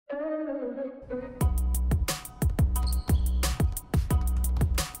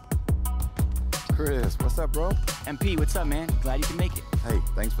Chris, what's up, bro? MP, what's up, man? Glad you can make it. Hey,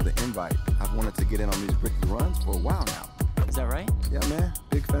 thanks for the invite. I've wanted to get in on these Ricky runs for a while now. Is that right? Yeah, man.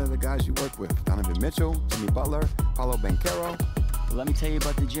 Big fan of the guys you work with. Donovan Mitchell, Jimmy Butler, Paulo Banchero. Well, let me tell you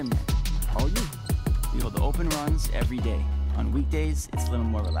about the gym, then. All you. We hold open runs every day. On weekdays, it's a little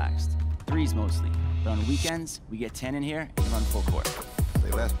more relaxed. Threes mostly. But on weekends, we get 10 in here and run full court.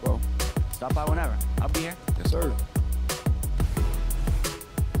 Say less, bro. Stop by whenever. I'll be here. Yes, sir.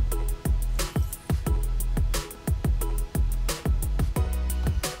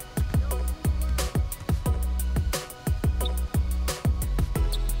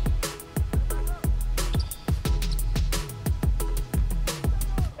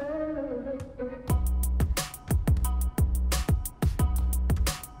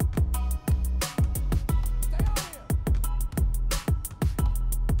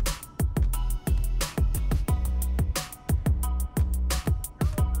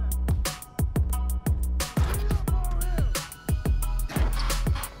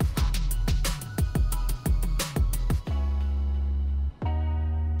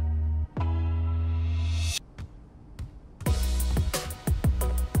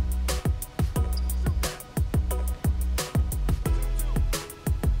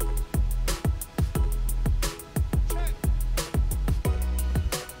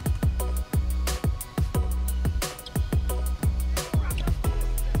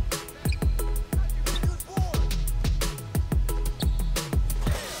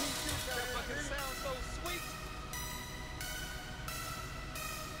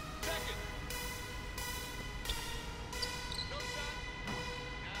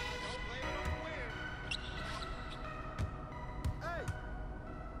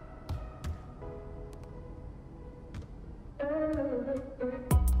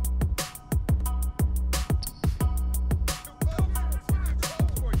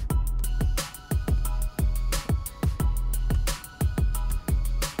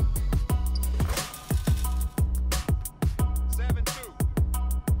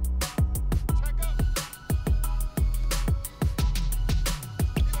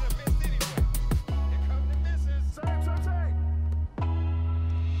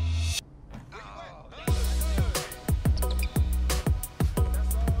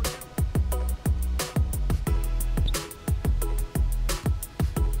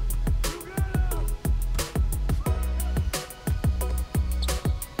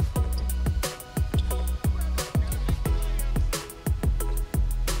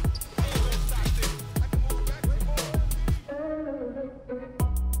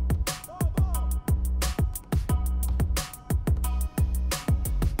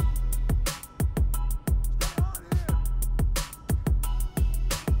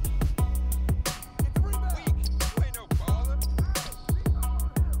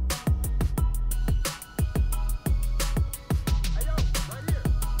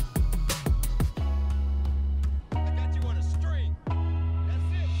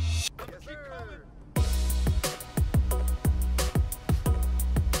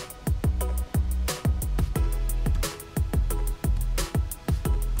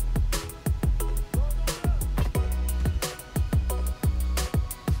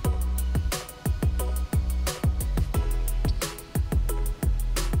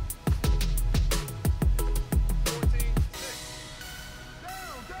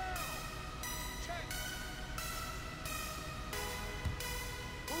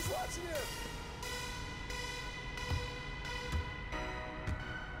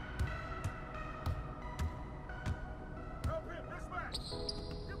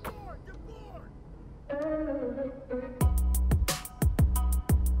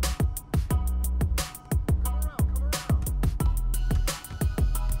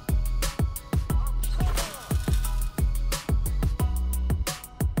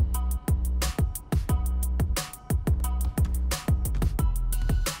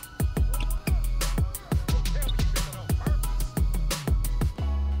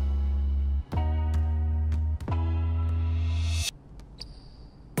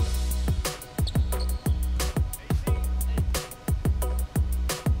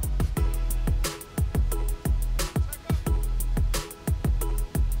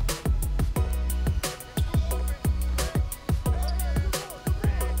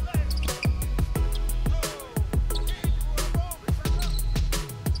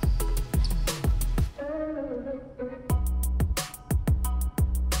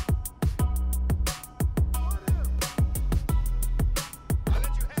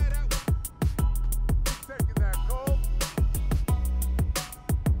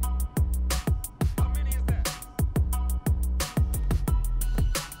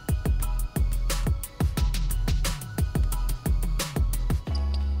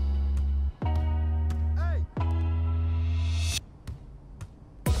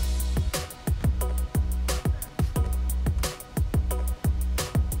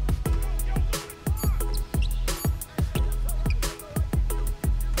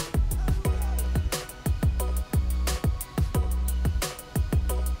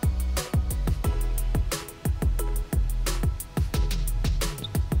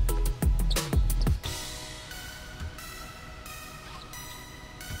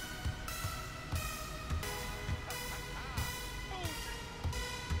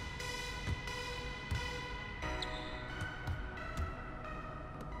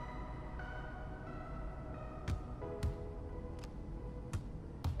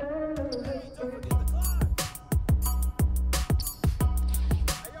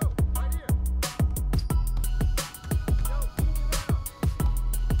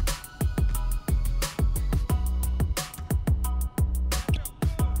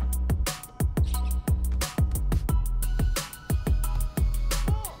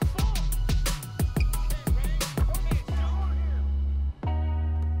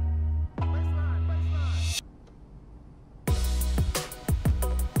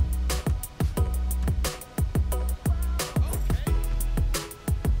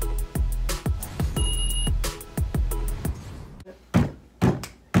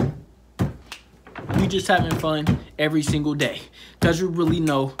 just having fun every single day. Because you really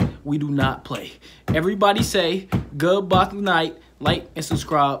know we do not play. Everybody say goodbye tonight, like and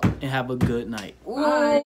subscribe, and have a good night. Bye.